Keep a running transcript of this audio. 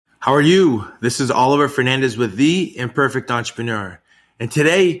How are you? This is Oliver Fernandez with The Imperfect Entrepreneur. And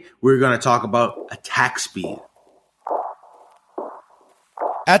today we're going to talk about attack speed.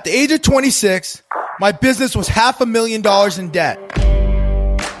 At the age of 26, my business was $500,000 in debt.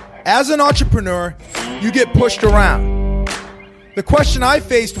 As an entrepreneur, you get pushed around. The question I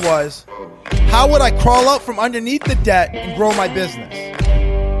faced was, how would I crawl out from underneath the debt and grow my business?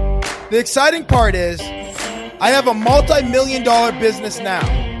 The exciting part is, I have a multi-million-dollar business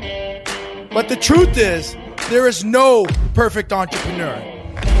now. But the truth is, there is no perfect entrepreneur.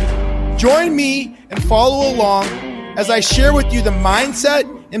 Join me and follow along as I share with you the mindset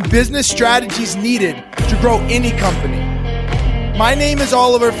and business strategies needed to grow any company. My name is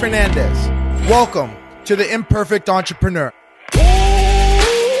Oliver Fernandez. Welcome to The Imperfect Entrepreneur.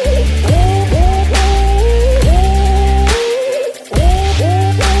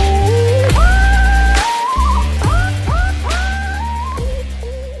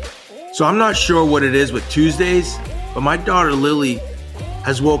 So I'm not sure what it is with Tuesdays, but my daughter Lily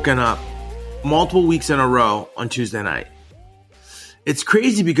has woken up multiple weeks in a row on Tuesday night. It's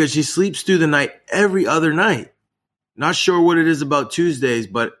crazy because she sleeps through the night every other night. Not sure what it is about Tuesdays,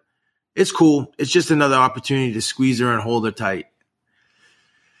 but it's cool. It's just another opportunity to squeeze her and hold her tight.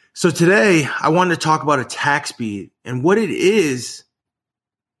 So today I wanted to talk about attack speed and what it is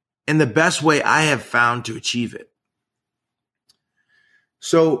and the best way I have found to achieve it.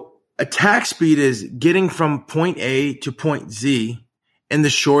 So attack speed is getting from point A to point Z in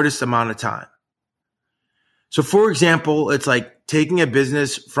the shortest amount of time. So for example, it's like taking a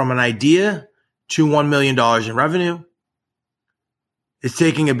business from an idea to $1 million in revenue. It's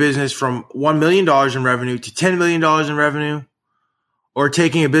taking a business from $1 million in revenue to $10 million in revenue, or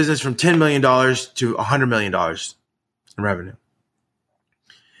taking a business from $10 million to $100 million in revenue.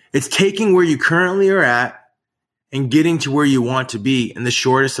 It's taking where you currently are at and getting to where you want to be in the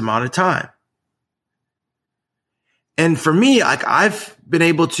shortest amount of time. And for me, I've been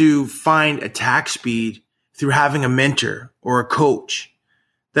able to find attack speed through having a mentor or a coach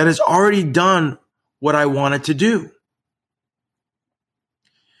that has already done what I wanted to do.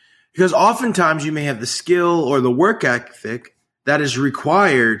 Because oftentimes you may have the skill or the work ethic that is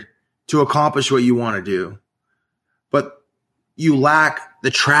required to accomplish what you want to do, but you lack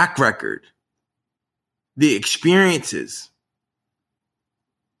the track record, the experiences.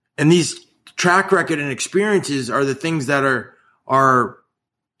 And these track record and experiences are the things that are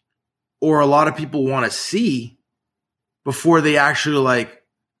or a lot of people want to see before they actually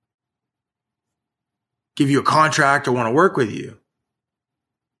give you a contract or want to work with you.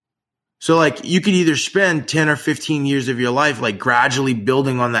 So you could either spend 10 or 15 years of your life gradually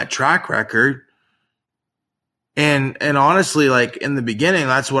building on that track record. And honestly, in the beginning,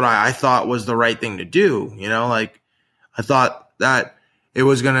 that's what I thought was the right thing to do. I thought that it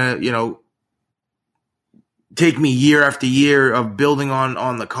was going to, take me year after year of building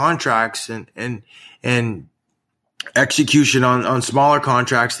on the contracts and execution on smaller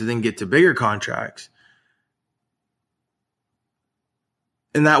contracts to then get to bigger contracts.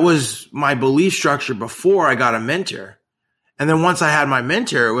 And that was my belief structure before I got a mentor. And then once I had my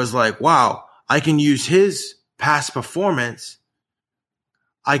mentor, it was wow, I can use his past performance.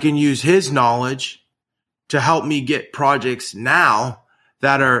 I can use his knowledge to help me get projects now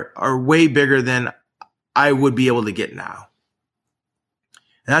that are way bigger than I would be able to get now.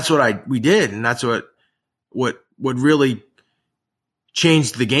 And that's what we did. And that's what really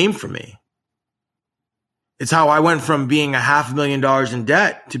changed the game for me. It's how I went from being $500,000 in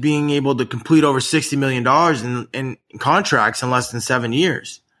debt to being able to complete over $60 million in contracts in less than 7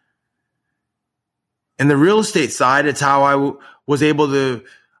 years. And the real estate side, it's how I was able to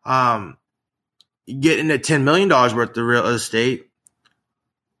get into $10 million worth of real estate,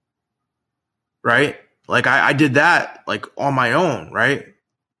 right? I did that on my own, right?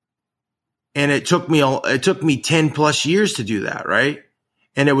 And it took me 10 plus years to do that, right?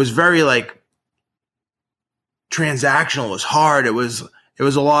 And it was very transactional. It was hard. It was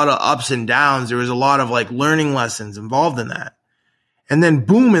a lot of ups and downs. There was a lot of learning lessons involved in that. And then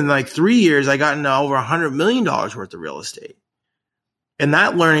boom, in 3 years, I got into over $100 million worth of real estate. And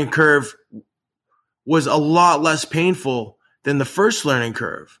that learning curve was a lot less painful than the first learning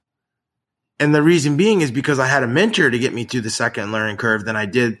curve. And the reason being is because I had a mentor to get me through the second learning curve than I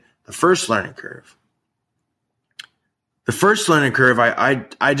did the first learning curve. The first learning curve,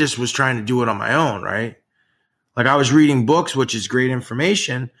 I just was trying to do it on my own, right? I was reading books, which is great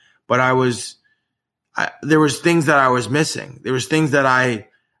information, but there was things that I was missing. There was things that I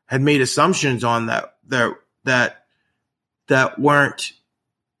had made assumptions on that weren't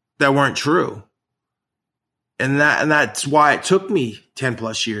true. And that's why it took me 10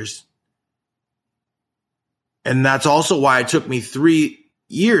 plus years. And that's also why it took me 3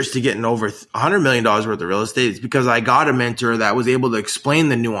 years to get in over $100 million worth of real estate. It's because I got a mentor that was able to explain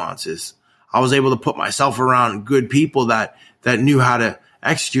the nuances. I was able to put myself around good people that knew how to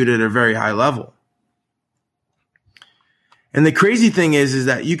execute at a very high level. And the crazy thing is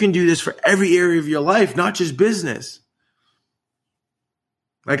that you can do this for every area of your life, not just business.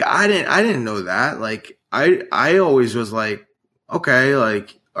 Like I didn't know that. Like I always was like, okay,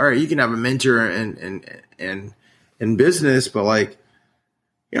 like, all right, you can have a mentor in business, but like,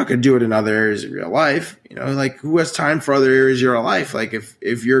 you're not going to do it in other areas of your life. You know, like who has time for other areas of your life? Like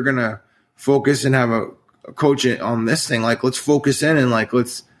if you're going to focus and have a coach on this thing, like let's focus in and like,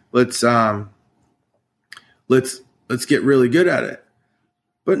 let's get really good at it.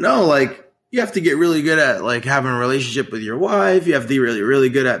 But no, like you have to get really good at like having a relationship with your wife. You have to be really, really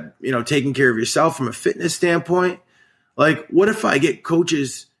good at, you know, taking care of yourself from a fitness standpoint. Like what if I get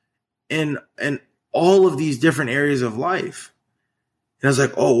coaches in all of these different areas of life? And I was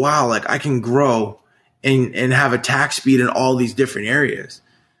like, oh, wow, like I can grow and have attack speed in all these different areas.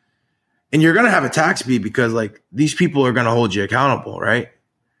 And you're going to have attack speed because like these people are going to hold you accountable, right?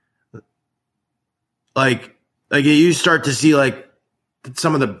 Like you start to see like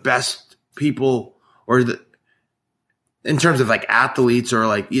some of the best people in terms of like athletes or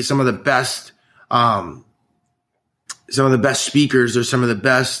like some of the best speakers or some of the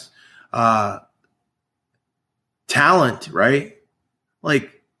best talent, right?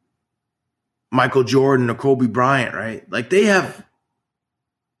 Like Michael Jordan or Kobe Bryant, right? Like they have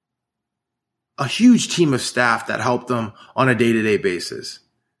a huge team of staff that help them on a day-to-day basis.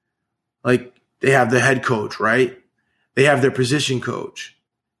 Like they have the head coach, right? They have their position coach.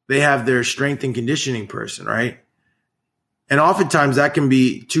 They have their strength and conditioning person, right? And oftentimes that can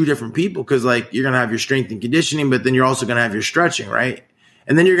be two different people because like you're going to have your strength and conditioning, but then you're also going to have your stretching, right?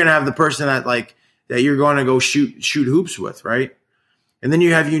 And then you're going to have the person that you're going to go shoot hoops with, right? And then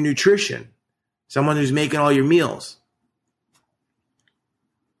you have your nutrition, someone who's making all your meals.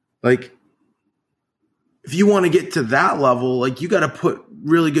 Like, if you want to get to that level, like you got to put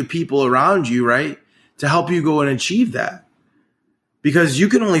really good people around you, right? To help you go and achieve that. Because you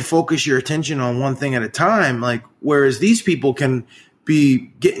can only focus your attention on one thing at a time. Like, whereas these people can be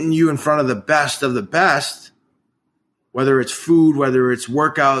getting you in front of the best, whether it's food, whether it's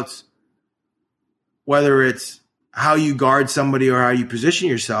workouts, whether it's how you guard somebody or how you position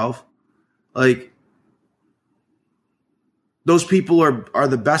yourself. Like those people are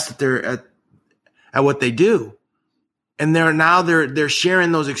the best at what they do. And they're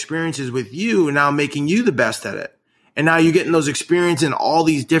sharing those experiences with you and now making you the best at it. And now you're getting those experiences in all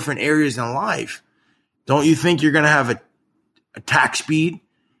these different areas in life. Don't you think you're going to have a attack speed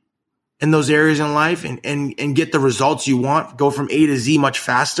in those areas in life and get the results you want, go from A to Z much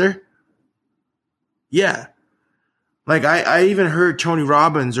faster? Yeah. Like I even heard Tony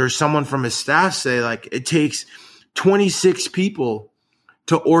Robbins or someone from his staff say like it takes 26 people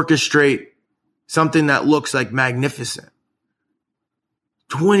to orchestrate something that looks like magnificent.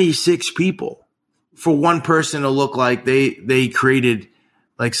 26 people for one person to look like they created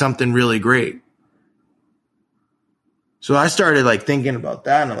like something really great. So I started like thinking about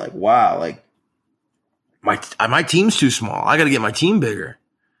that and I'm like, wow, like my team's too small. I got to get my team bigger.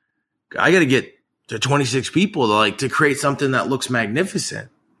 I got to get to 26 people to create something that looks magnificent.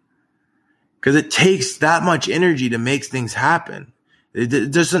 Because it takes that much energy to make things happen.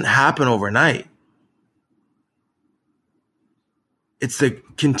 It doesn't happen overnight. It's the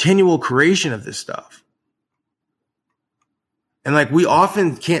continual creation of this stuff. And like we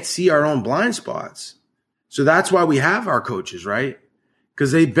often can't see our own blind spots. So that's why we have our coaches, right?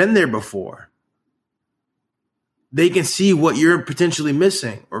 Because they've been there before. They can see what you're potentially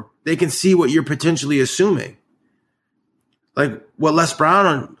missing, or they can see what you're potentially assuming. Like what Les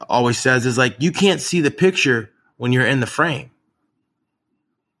Brown always says is like, you can't see the picture when you're in the frame.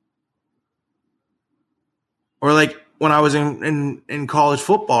 Or like when I was in college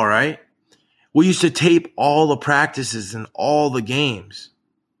football, right? We used to tape all the practices and all the games.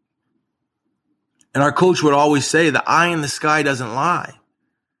 And our coach would always say, the eye in the sky doesn't lie.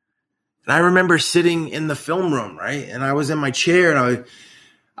 And I remember sitting in the film room, right? And I was in my chair and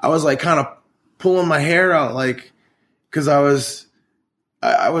I was like kind of pulling my hair out, like, cause I was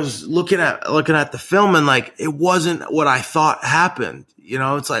looking at the film and like, it wasn't what I thought happened. You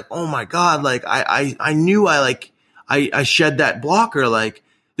know, it's like, oh my God, like I knew I shed that blocker. Like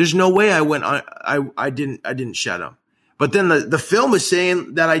there's no way I didn't shed him. But then the film is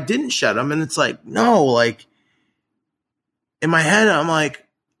saying that I didn't shed him. And it's like, no, like in my head, I'm like,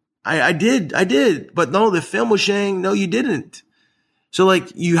 I did. But no, the film was saying, no, you didn't. So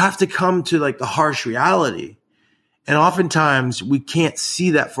like, you have to come to like the harsh reality. And oftentimes we can't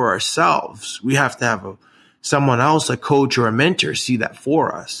see that for ourselves. We have to have someone else, a coach or a mentor, see that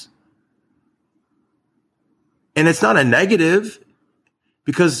for us. And it's not a negative,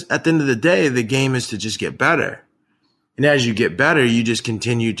 because at the end of the day, the game is to just get better. And as you get better, you just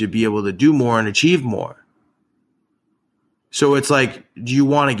continue to be able to do more and achieve more. So it's like, do you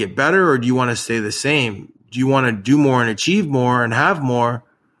want to get better or do you want to stay the same? Do you want to do more and achieve more and have more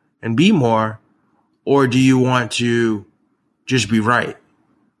and be more? Or do you want to just be right?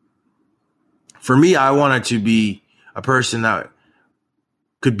 For me, I wanted to be a person that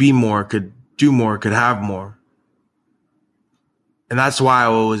could be more, could do more, could have more. And that's why I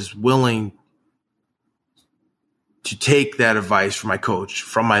was willing to take that advice from my coach,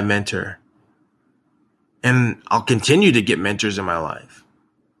 from my mentor. And I'll continue to get mentors in my life.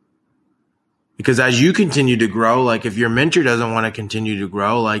 Because as you continue to grow, like if your mentor doesn't want to continue to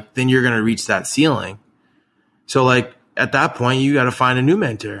grow, like then you're going to reach that ceiling. So like at that point, you got to find a new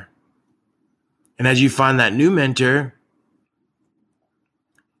mentor. And as you find that new mentor,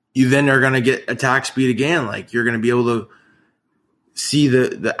 you then are going to get attack speed again. Like you're going to be able to see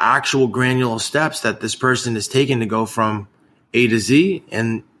the actual granular steps that this person is taking to go from A to Z.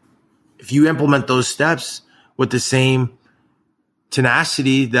 And if you implement those steps with the same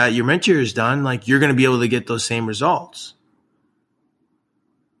tenacity that your mentor has done, like you're going to be able to get those same results.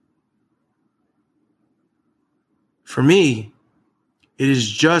 For me, it is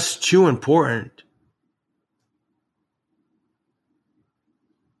just too important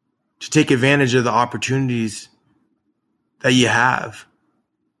to take advantage of the opportunities that you have.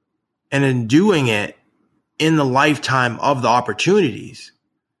 And in doing it in the lifetime of the opportunities.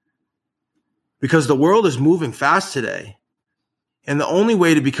 Because the world is moving fast today. And the only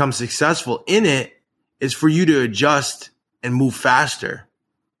way to become successful in it is for you to adjust and move faster.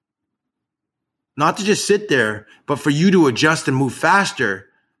 Not to just sit there, but for you to adjust and move faster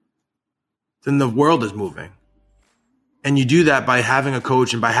than the world is moving. And you do that by having a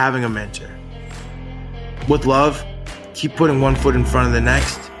coach and by having a mentor. With love, keep putting one foot in front of the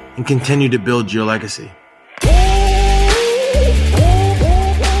next and continue to build your legacy.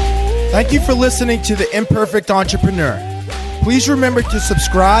 Thank you for listening to The Imperfect Entrepreneur. Please remember to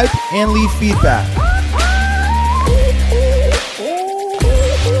subscribe and leave feedback.